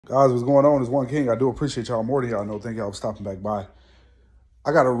Guys, what's going on? It's One King. I do appreciate y'all more than y'all know. Thank y'all for stopping back by.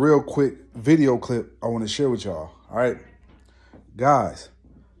 I got a real quick video clip I want to share with y'all. All right. Guys,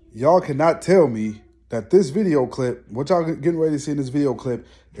 y'all cannot tell me that this video clip, what y'all getting ready to see in this video clip,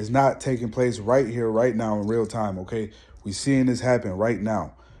 is not taking place right here, right now in real time, okay? We seeing this happen right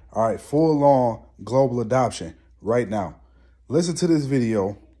now. All right, full-on global adoption right now. Listen to this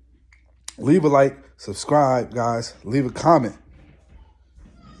video. Leave a like, subscribe, guys. Leave a comment.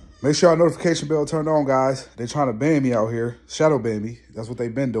 Make sure our notification bell turned on, guys. They're trying to ban me out here, shadow ban me. That's what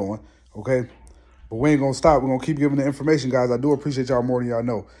they've been doing, okay? But we ain't going to stop. We're going to keep giving the information, guys. I do appreciate y'all more than y'all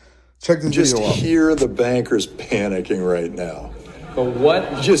know. Check this video out. Just hear the bankers panicking right now. But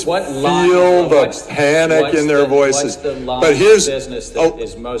what? Just what feel the panic in their voices. What's the line but here's of business that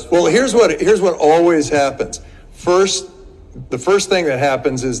is most well. Here's what always happens. The first thing that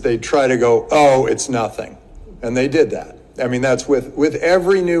happens is they try to go, oh, it's nothing, and they did that. I mean, that's with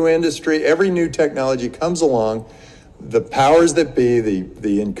every new industry, every new technology comes along. The powers that be,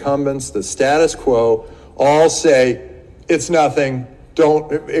 the incumbents, the status quo, all say it's nothing.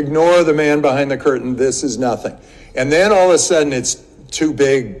 Don't ignore the man behind the curtain. This is nothing. And then all of a sudden it's too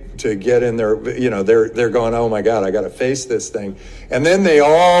big to get in there. You know, they're going, oh my God, I got to face this thing. And then they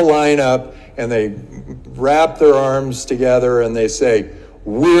all line up and they wrap their arms together and they say,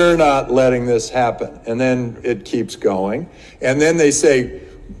 we're not letting this happen. And then it keeps going. And then they say,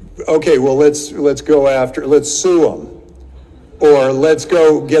 okay, well, let's sue them. Or let's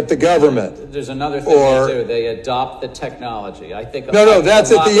go get the government. There's another thing they do. They adopt the technology. I think. No,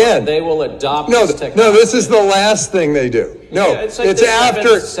 that's at the end. They will adopt this technology. No, this is the last thing they do. No, yeah, it's like it's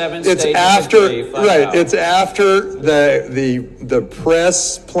after the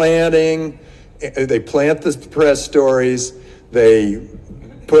press planting. They plant the press stories. They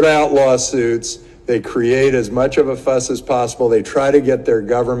put out lawsuits. They create as much of a fuss as possible. They try to get their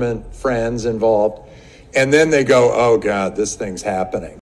government friends involved. And then they go, oh, God, this thing's happening.